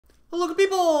Hello good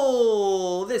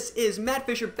people! This is Matt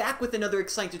Fisher back with another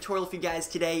exciting tutorial for you guys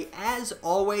today as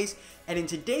always, and in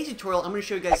today's tutorial I'm going to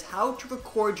show you guys how to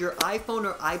record your iPhone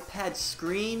or iPad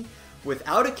screen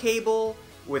without a cable,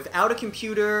 without a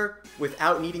computer,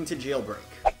 without needing to jailbreak.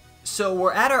 So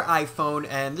we're at our iPhone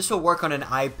and this will work on an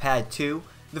iPad too.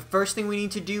 The first thing we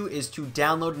need to do is to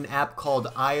download an app called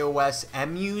iOS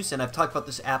MUs, and I've talked about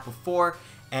this app before.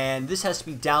 And this has to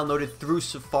be downloaded through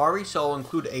Safari, so I'll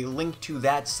include a link to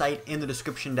that site in the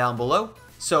description down below.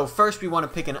 So first we want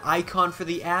to pick an icon for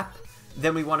the app,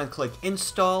 then we want to click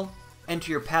install,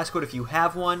 enter your passcode if you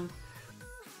have one,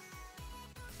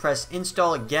 press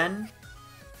install again,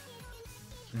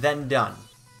 then done.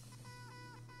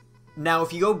 Now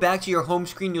if you go back to your home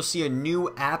screen, you'll see a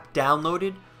new app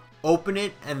downloaded. Open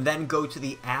it and then go to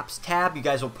the apps tab. You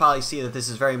guys will probably see that this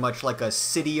is very much like a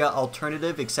Cydia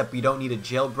alternative, except you don't need a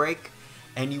jailbreak.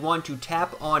 And you want to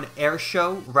tap on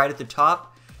AirShow right at the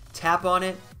top. Tap on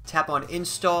it, tap on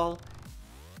install,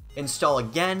 install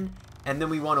again, and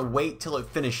then we want to wait till it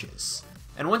finishes.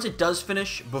 And once it does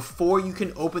finish, before you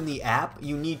can open the app,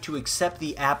 you need to accept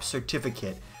the app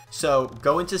certificate. So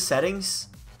go into settings.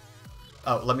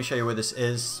 Oh, let me show you where this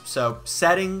is. So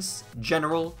settings,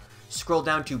 general, scroll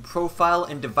down to Profile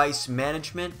and Device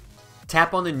Management.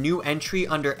 Tap on the new entry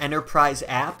under Enterprise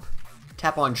App.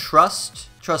 Tap on Trust.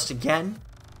 Trust again.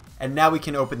 And now we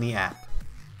can open the app.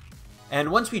 And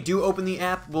once we do open the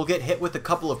app, we'll get hit with a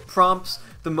couple of prompts.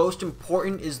 The most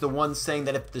important is the one saying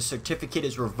that if the certificate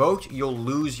is revoked, you'll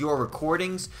lose your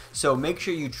recordings. So make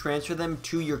sure you transfer them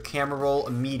to your camera roll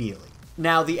immediately.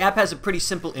 Now, the app has a pretty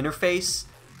simple interface.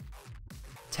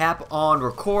 Tap on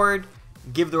Record.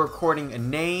 Give the recording a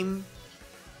name,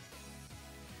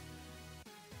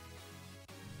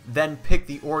 then pick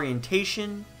the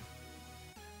orientation.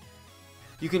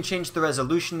 You can change the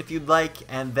resolution if you'd like,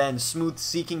 and then smooth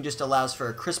seeking just allows for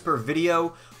a crisper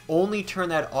video. Only turn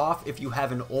that off if you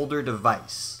have an older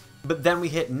device. But then we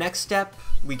hit next step.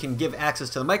 We can give access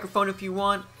to the microphone if you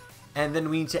want, and then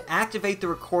we need to activate the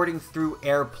recording through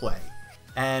AirPlay.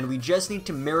 And we just need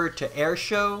to mirror to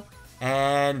AirShow.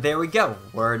 And there we go,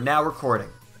 we're now recording.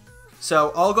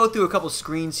 So I'll go through a couple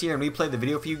screens here and replay the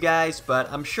video for you guys, but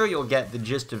I'm sure you'll get the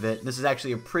gist of it. This is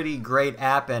actually a pretty great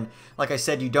app, and like I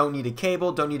said, you don't need a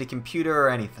cable, don't need a computer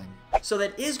or anything. So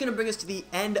that is going to bring us to the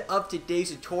end of today's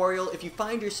tutorial. If you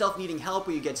find yourself needing help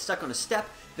or you get stuck on a step,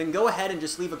 then go ahead and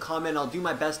just leave a comment. I'll do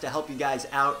my best to help you guys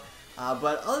out.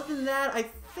 But other than that, I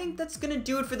think that's gonna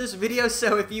do it for this video.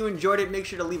 So if you enjoyed it, make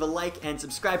sure to leave a like and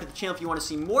subscribe to the channel if you want to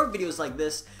see more videos like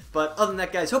this. But other than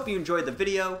that, guys, hope you enjoyed the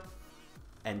video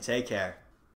and take care.